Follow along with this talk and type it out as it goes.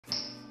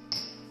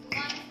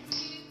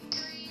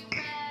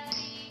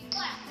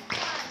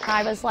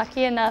I was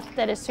lucky enough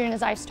that as soon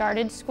as I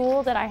started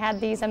school that I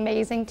had these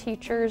amazing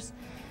teachers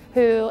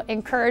who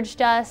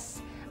encouraged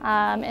us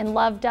and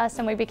loved us,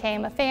 and we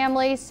became a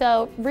family.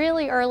 So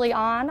really early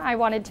on I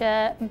wanted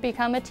to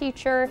become a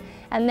teacher,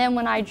 and then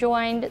when I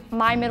joined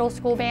my middle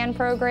school band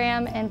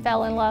program and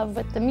fell in love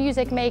with the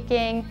music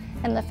making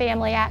and the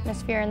family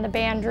atmosphere in the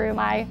band room,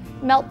 I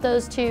melt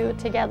those two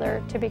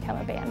together to become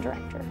a band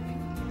director.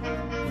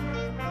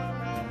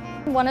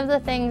 One of the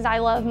things I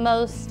love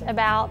most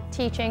about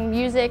teaching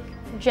music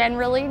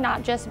generally,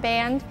 not just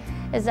band,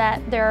 is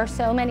that there are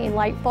so many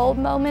light bulb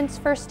moments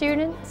for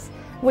students.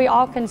 We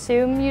all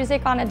consume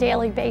music on a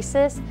daily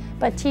basis,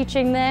 but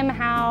teaching them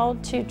how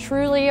to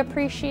truly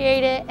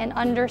appreciate it and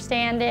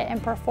understand it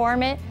and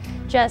perform it,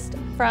 just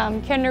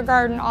from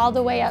kindergarten all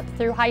the way up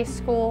through high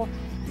school,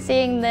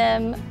 seeing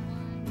them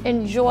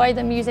enjoy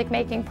the music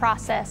making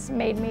process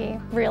made me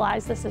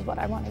realize this is what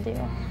I want to do.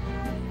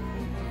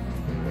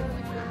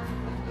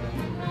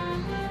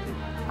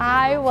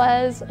 I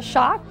was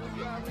shocked.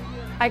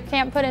 I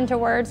can't put into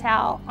words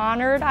how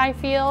honored I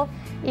feel.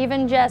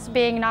 Even just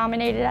being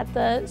nominated at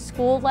the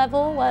school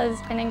level was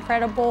an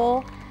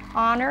incredible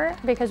honor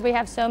because we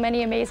have so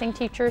many amazing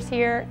teachers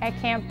here at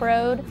Camp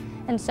Road.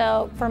 And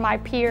so for my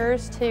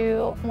peers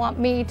to want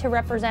me to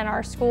represent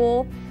our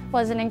school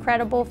was an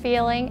incredible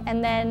feeling.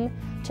 And then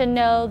to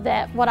know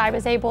that what I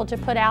was able to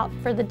put out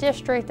for the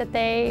district, that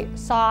they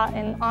saw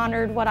and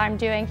honored what I'm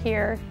doing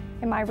here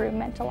in my room,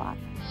 meant a lot.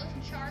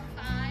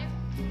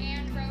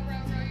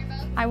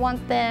 I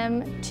want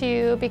them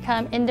to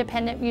become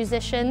independent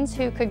musicians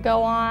who could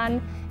go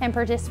on and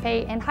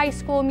participate in high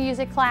school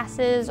music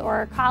classes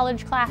or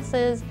college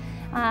classes.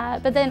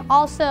 But then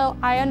also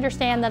I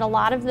understand that a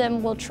lot of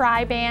them will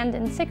try band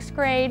in 6th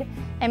grade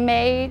and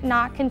may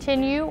not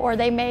continue, or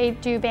they may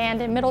do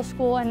band in middle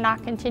school and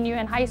not continue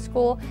in high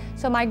school.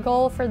 So my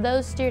goal for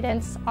those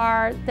students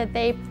are that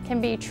they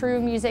can be true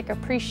music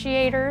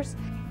appreciators.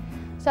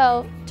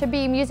 So to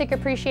be music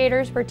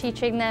appreciators, we're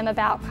teaching them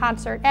about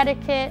concert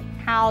etiquette,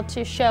 how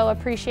to show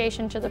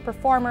appreciation to the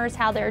performers,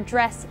 how their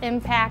dress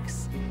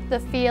impacts the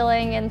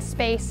feeling and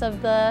space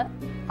of the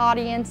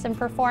audience and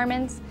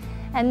performance.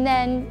 And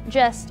then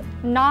just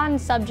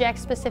non-subject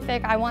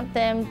specific, I want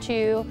them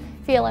to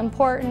feel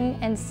important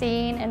and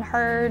seen and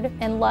heard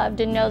and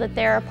loved and know that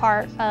they're a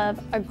part of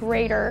a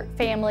greater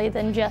family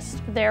than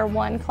just their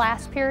one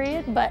class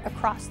period, but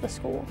across the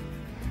school.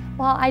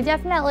 Well, I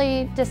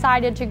definitely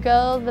decided to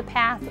go the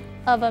path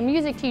of a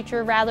music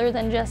teacher rather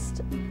than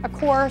just a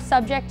core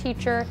subject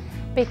teacher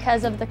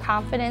because of the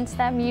confidence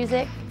that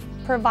music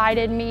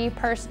provided me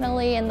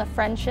personally and the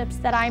friendships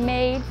that I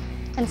made.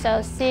 And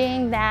so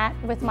seeing that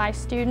with my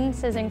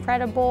students is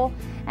incredible,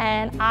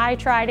 and I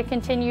try to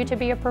continue to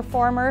be a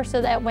performer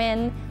so that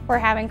when we're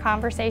having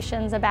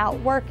conversations about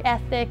work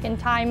ethic and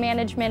time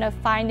management of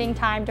finding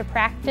time to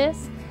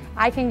practice,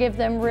 I can give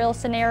them real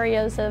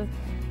scenarios of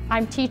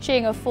I'm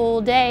teaching a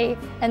full day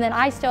and then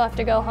I still have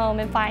to go home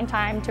and find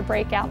time to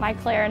break out my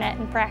clarinet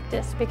and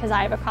practice because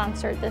I have a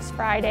concert this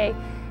Friday.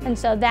 And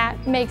so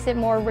that makes it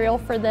more real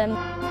for them.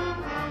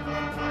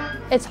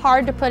 It's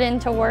hard to put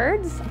into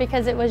words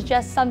because it was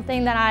just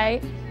something that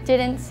I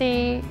didn't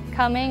see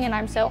coming, and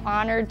I'm so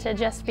honored to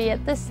just be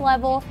at this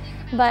level.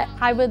 But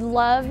I would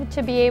love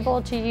to be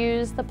able to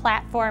use the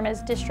platform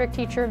as District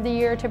Teacher of the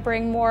Year to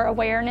bring more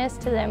awareness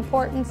to the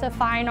importance of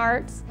fine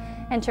arts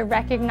and to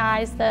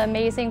recognize the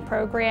amazing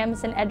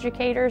programs and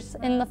educators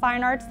in the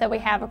fine arts that we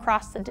have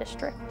across the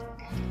district.